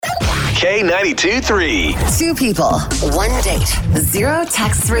K92-3. Two people, one date, zero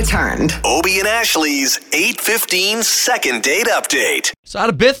texts returned. Obie and Ashley's 8:15 second date update. So out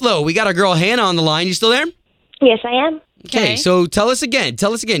of Bithlo, we got our girl Hannah on the line. You still there? Yes, I am. Okay, so tell us again.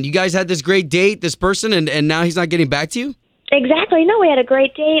 You guys had this great date, this person, and now he's not getting back to you? Exactly. No, we had a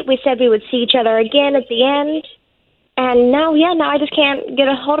great date. We said we would see each other again at the end. And now I just can't get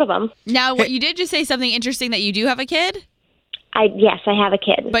a hold of him. Now, you did just say something interesting that you do have a kid? Yes, I have a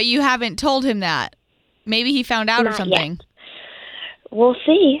kid. But you haven't told him that. Maybe he found out or Not something. yet. We'll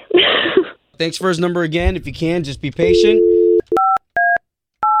see. Thanks for his number again. If you can, just be patient.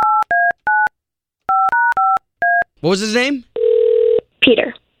 What was his name?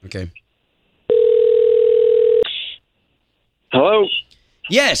 Peter. Okay. Hello?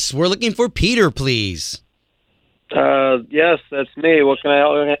 Yes, we're looking for Peter, please. Yes, that's me. What can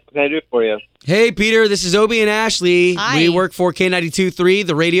I do for you? Hey, Peter, this is Obie and Ashley. Hi. We work for K92-3,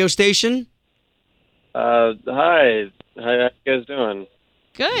 the radio station. Hi. How you guys doing?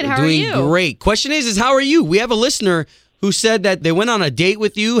 Good. We're How are doing you? great. Question is how are you? We have a listener who said that they went on a date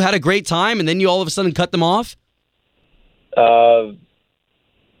with you, had a great time, and then you all of a sudden cut them off?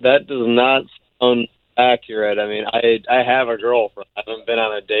 That does not sound accurate. I mean, I have a girlfriend. I haven't been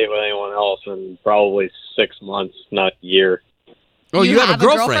on a date with anyone else in probably 6 months, not a year. Oh, you have a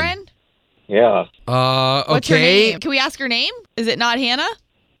girlfriend? Yeah. Okay. What's her name? Can we ask her name? Is it not Hannah?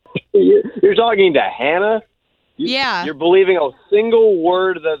 You're talking to Hannah? Yeah. You're believing a single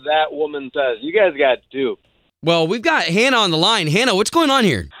word that woman says. You guys got duped. Well, we've got Hannah on the line. Hannah, what's going on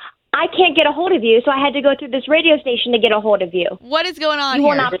here? I can't get a hold of you, so I had to go through this radio station to get a hold of you. What is going on You here?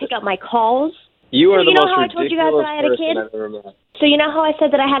 will not pick up my calls. You are the know most how I told you guys ridiculous that I had a person kid? I've ever met. So you know how I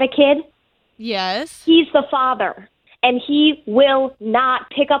said that I had a kid? Yes. He's the father, and he will not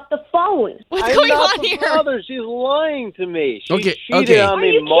pick up the phone. What's I'm going not on the here? father. She's lying to me. She Okay, cheated okay. on Are me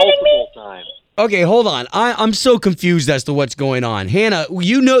you kidding multiple me? times. Okay, hold on. I'm so confused as to what's going on. Hannah,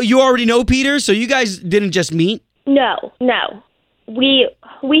 you already know Peter, so you guys didn't just meet? No. We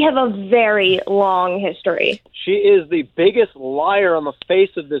have a very long history. She is the biggest liar on the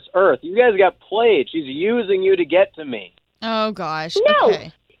face of this earth. You guys got played. She's using you to get to me. Oh, gosh. No,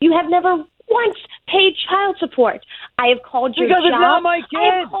 Okay. you have never once paid child support. I have called your Because job. it's not my I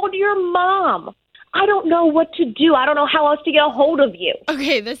have kid. called your mom. I don't know what to do. I don't know how else to get a hold of you.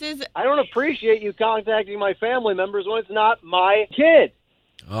 Okay, this is... I don't appreciate you contacting my family members when it's not my kid.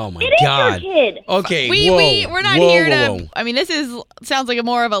 Oh, my It is God. your kid. Okay, We're not here to... whoa. I mean, this sounds like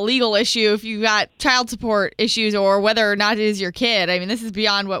more of a legal issue if you got child support issues or whether or not it is your kid. I mean, this is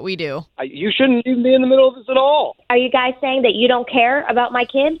beyond what we do. You shouldn't even be in the middle of this at all. Are you guys saying that you don't care about my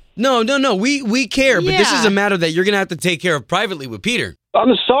kid? No, we care, but this is Yeah. a matter that you're going to have to take care of privately with Peter.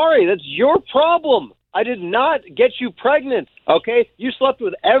 I'm sorry. That's your problem. I did not get you pregnant, okay? You slept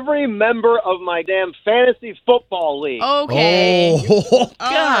with every member of my damn fantasy football league. Okay. Oh, God.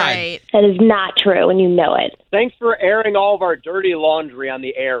 All right. That is not true, and you know it. Thanks for airing all of our dirty laundry on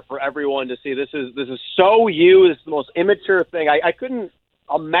the air for everyone to see. This is so you. This is the most immature thing. I couldn't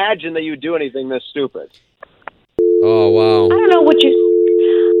imagine that you would do anything this stupid. Oh, wow. I don't know what you...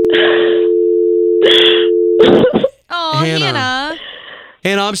 Oh, Hannah. Hannah.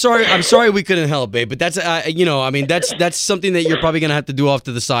 Hannah, I'm sorry we couldn't help, babe, but that's that's something that you're probably going to have to do off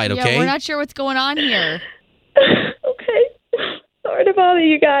to the side, okay? Yeah, we're not sure what's going on here. Okay. Sorry to bother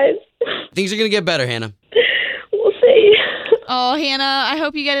you guys. Things are going to get better, Hannah. We'll see. Oh, Hannah, I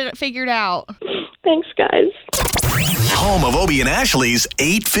hope you get it figured out. Thanks, guys. Home of Obie and Ashley's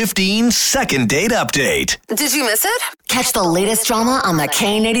 8:15 second date update. Did you miss it? Catch the latest drama on the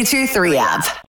K82-3 app.